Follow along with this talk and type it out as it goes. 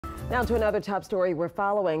Now to another top story we're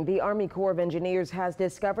following. The Army Corps of Engineers has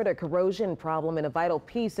discovered a corrosion problem in a vital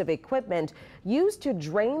piece of equipment used to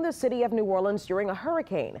drain the city of New Orleans during a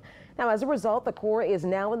hurricane. Now, as a result, the Corps is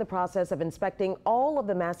now in the process of inspecting all of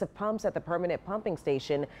the massive pumps at the permanent pumping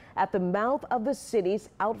station at the mouth of the city's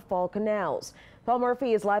outfall canals. Paul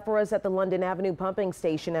Murphy is live for us at the London Avenue pumping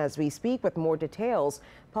station as we speak with more details.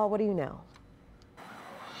 Paul, what do you know?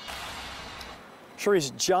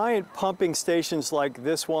 Cherie's giant pumping stations like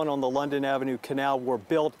this one on the London Avenue Canal were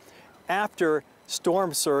built after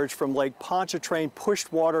storm surge from Lake Pontchartrain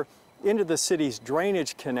pushed water into the city's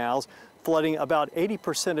drainage canals, flooding about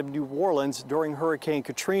 80% of New Orleans during Hurricane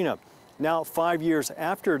Katrina. Now, 5 years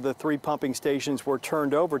after the three pumping stations were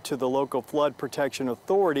turned over to the local flood protection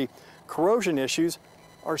authority, corrosion issues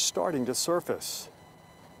are starting to surface.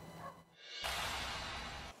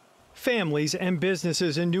 Families and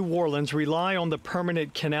businesses in New Orleans rely on the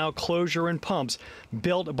permanent canal closure and pumps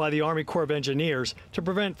built by the Army Corps of Engineers to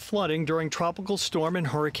prevent flooding during tropical storm and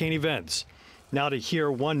hurricane events. Now to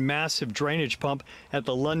hear one massive drainage pump at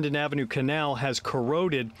the London Avenue Canal has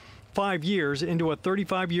corroded 5 years into a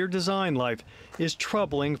 35-year design life is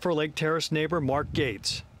troubling for Lake Terrace neighbor Mark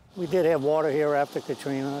Gates. We did have water here after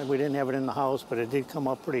Katrina. We didn't have it in the house, but it did come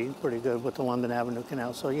up pretty good with the London Avenue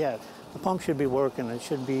Canal. So yeah, the pump should be working. It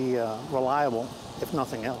should be reliable, if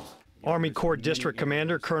nothing else. Army Corps District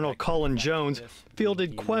Commander Colonel Cullen Jones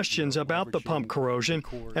fielded questions about the pump corrosion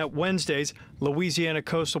at Wednesday's Louisiana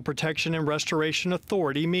Coastal Protection and Restoration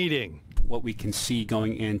Authority meeting. What we can see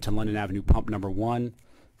going into London Avenue pump number 1,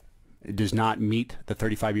 it does not meet the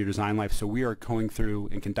 35-year design life, so we are going through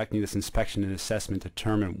and conducting this inspection and assessment to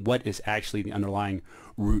determine what is actually the underlying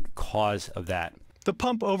root cause of that. The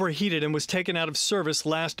pump overheated and was taken out of service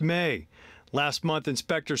last May. Last month,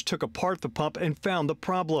 inspectors took apart the pump and found the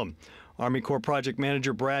problem. Army Corps Project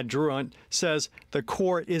Manager Brad Druant says the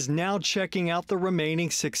Corps is now checking out the remaining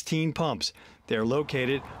 16 pumps. They're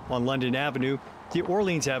located on London Avenue, the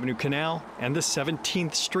Orleans Avenue Canal, and the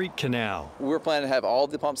 17th Street Canal. We're planning to have all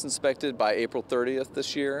the pumps inspected by April 30th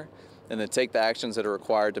this year, and then take the actions that are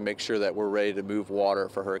required to make sure that we're ready to move water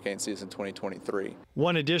for hurricane season 2023.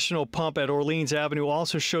 One additional pump at Orleans Avenue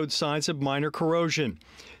also showed signs of minor corrosion.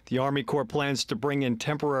 The Army Corps plans to bring in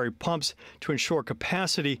temporary pumps to ensure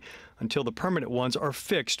capacity until the permanent ones are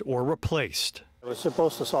fixed or replaced. It was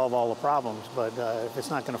supposed to solve all the problems, but if it's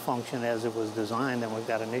not going to function as it was designed, then we've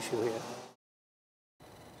got an issue here.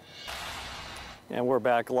 And we're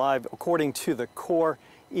back live. According to the Corps,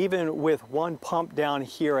 even with one pump down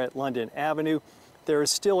here at London Avenue, there is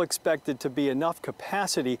still expected to be enough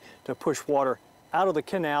capacity to push water out of the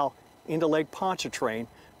canal into Lake Pontchartrain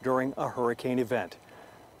during a hurricane event.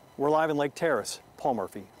 We're live in Lake Terrace. Paul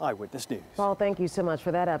Murphy, Eyewitness News. Paul, thank you so much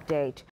for that update.